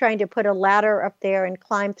 Instead of trying to put a ladder up there and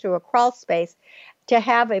climb through a crawl space, to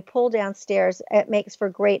have a pull-down stairs, it makes for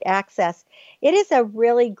great access. It is a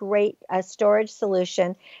really great storage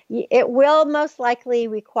solution. It will most likely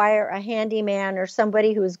require a handyman or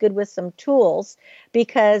somebody who is good with some tools,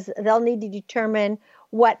 because they'll need to determine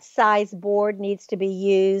what size board needs to be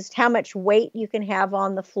used, how much weight you can have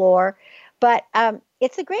on the floor. But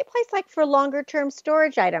it's a great place like for longer term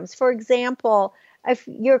storage items. For example, if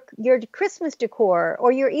your Christmas decor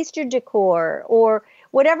or your Easter decor or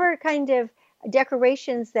whatever kind of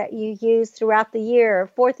decorations that you use throughout the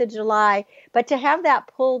year, 4th of July, but to have that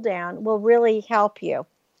pull down will really help you.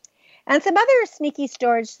 And some other sneaky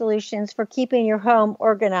storage solutions for keeping your home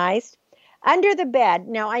organized. Under the bed.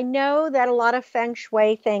 Now, I know that a lot of feng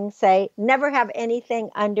shui things say never have anything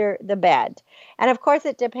under the bed. And of course,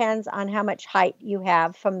 it depends on how much height you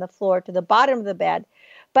have from the floor to the bottom of the bed.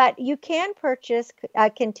 But you can purchase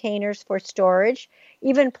containers for storage,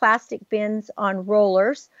 even plastic bins on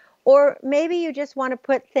rollers. Or maybe you just want to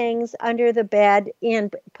put things under the bed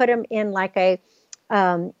and put them in like a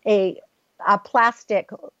plastic,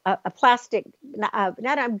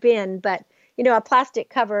 not a bin, but a plastic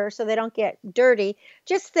cover so they don't get dirty.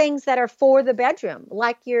 Just things that are for the bedroom,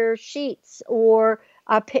 like your sheets or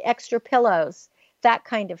extra pillows, that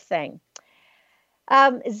kind of thing.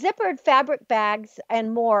 Zippered fabric bags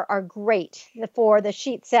and more are great for the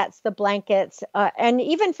sheet sets, the blankets, and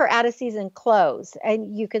even for out-of-season clothes.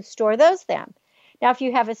 And you could store those then. Now, if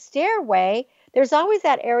you have a stairway, there's always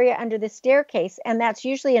that area under the staircase, and that's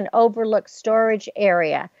usually an overlooked storage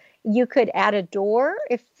area. You could add a door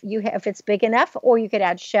if it's big enough, or you could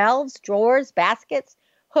add shelves, drawers, baskets,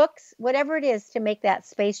 hooks, whatever it is to make that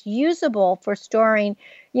space usable for storing,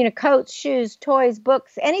 coats, shoes, toys,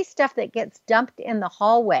 books, any stuff that gets dumped in the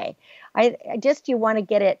hallway. You want to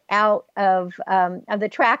get it out of the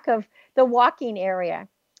track of the walking area.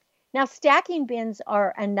 Now, stacking bins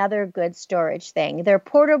are another good storage thing. They're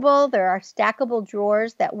portable. There are stackable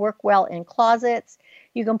drawers that work well in closets.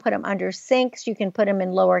 You can put them under sinks. You can put them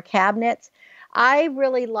in lower cabinets. I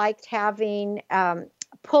really liked having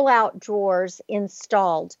pull-out drawers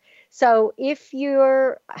installed. So if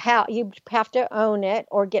you have to own it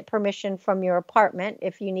or get permission from your apartment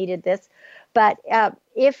if you needed this. But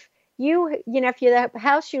if the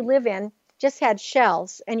house you live in just had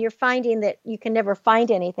shelves and you're finding that you can never find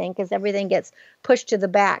anything because everything gets pushed to the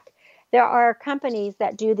back, there are companies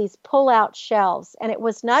that do these pull-out shelves, and it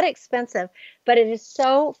was not expensive, but it is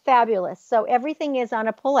so fabulous. So everything is on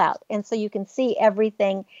a pull-out, and so you can see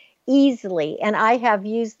everything easily. And I have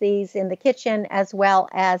used these in the kitchen as well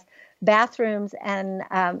as bathrooms, and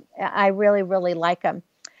I really, really like them.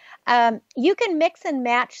 You can mix and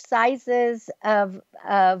match sizes of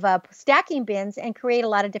stacking bins and create a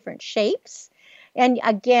lot of different shapes. And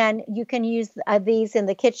again, you can use these in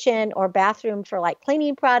the kitchen or bathroom for like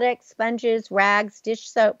cleaning products, sponges, rags, dish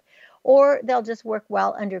soap, or they'll just work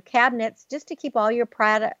well under cabinets just to keep all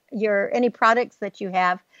any products that you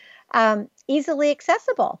have easily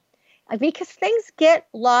accessible. Because things get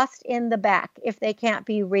lost in the back if they can't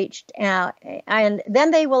be reached out, and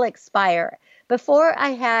then they will expire. Before I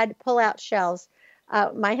had pull-out shelves,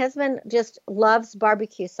 my husband just loves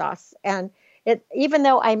barbecue sauce. And even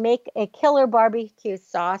though I make a killer barbecue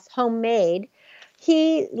sauce, homemade,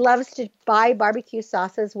 he loves to buy barbecue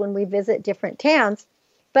sauces when we visit different towns.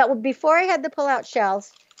 But before I had the pull-out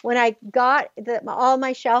shelves, when I got all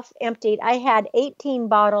my shelf emptied, I had 18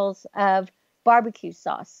 bottles of barbecue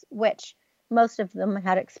sauce, which most of them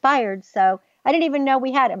had expired. So I didn't even know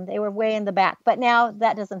we had them. They were way in the back. But now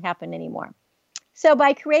that doesn't happen anymore. So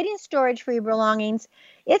by creating storage for your belongings,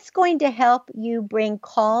 it's going to help you bring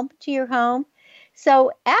calm to your home.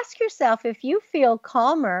 So ask yourself if you feel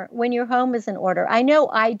calmer when your home is in order. I know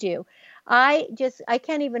I do. I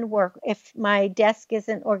can't even work if my desk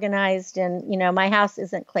isn't organized and, my house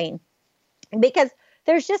isn't clean, because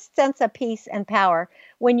there's just sense of peace and power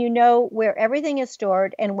when you know where everything is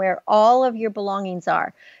stored and where all of your belongings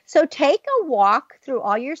are. So take a walk through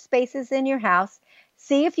all your spaces in your house.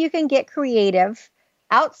 See if you can get creative,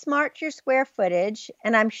 outsmart your square footage,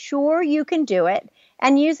 and I'm sure you can do it.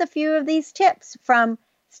 And use a few of these tips, from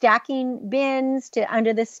stacking bins to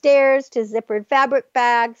under the stairs to zippered fabric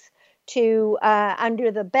bags to under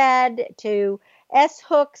the bed to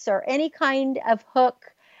S-hooks or any kind of hook.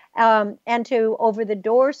 And to over the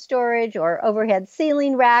door storage or overhead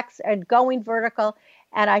ceiling racks and going vertical.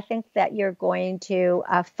 And I think that you're going to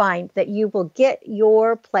find that you will get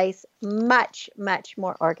your place much, much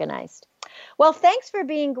more organized. Well, thanks for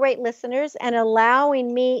being great listeners and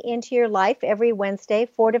allowing me into your life every Wednesday,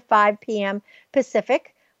 4 to 5 p.m.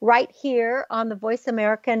 Pacific, right here on the Voice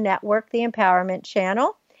America Network, the Empowerment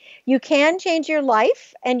Channel. You can change your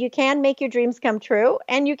life, and you can make your dreams come true,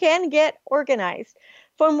 and you can get organized.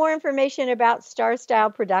 For more information about Star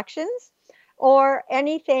Style Productions or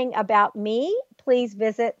anything about me, please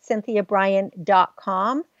visit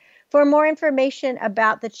CynthiaBryan.com. For more information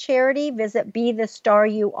about the charity, visit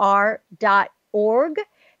BeTheStarYouAre.org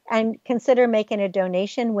and consider making a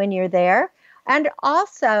donation when you're there. And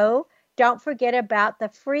also, don't forget about the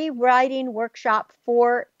free writing workshop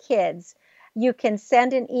for kids. You can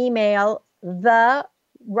send an email, the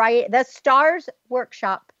Stars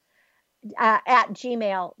Workshop at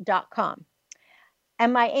gmail.com.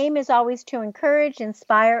 And my aim is always to encourage,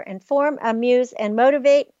 inspire, inform, amuse, and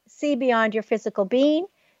motivate. See beyond your physical being.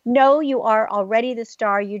 Know you are already the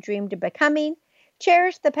star you dreamed of becoming.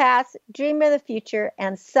 Cherish the past, dream of the future,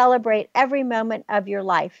 and celebrate every moment of your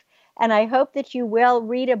life. And I hope that you will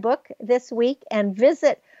read a book this week and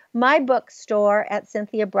visit my bookstore at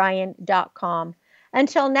CynthiaBryan.com.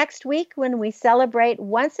 Until next week, when we celebrate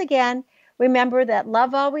once again, remember that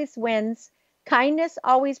love always wins, kindness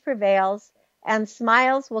always prevails, and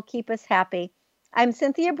smiles will keep us happy. I'm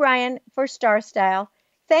Cynthia Bryan for Star Style,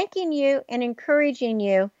 thanking you and encouraging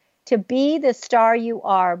you to be the star you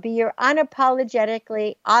are. Be your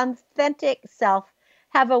unapologetically authentic self.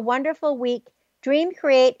 Have a wonderful week. Dream,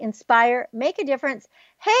 create, inspire, make a difference.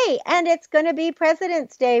 Hey, and it's going to be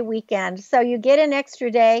President's Day weekend, so you get an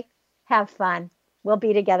extra day. Have fun. We'll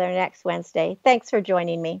be together next Wednesday. Thanks for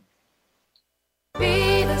joining me.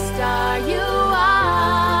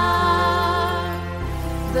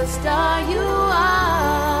 star you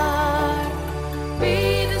are.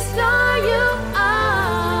 Be the star you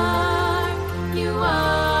are. You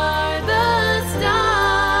are the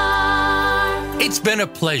star. It's been a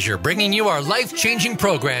pleasure bringing you our life-changing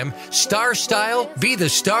program, Star Style, Be the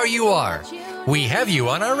Star You Are. We have you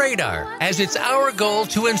on our radar, as it's our goal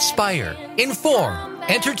to inspire, inform,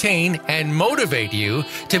 entertain, and motivate you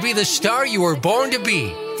to be the star you were born to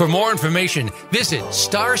be. For more information, visit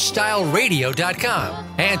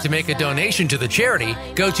starstyleradio.com. And to make a donation to the charity,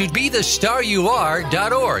 go to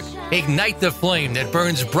BeTheStarYouAre.org. Ignite the flame that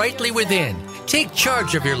burns brightly within. Take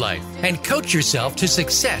charge of your life and coach yourself to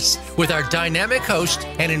success with our dynamic host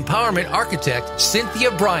and empowerment architect, Cynthia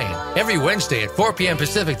Bryan, every Wednesday at 4 p.m.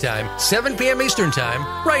 Pacific Time, 7 p.m. Eastern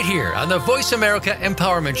Time, right here on the Voice America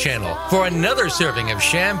Empowerment Channel for another serving of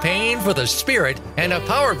champagne for the spirit and a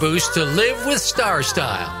power boost to live with Star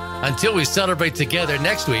Style. Until we celebrate together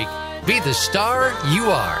next week, be the star you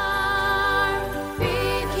are.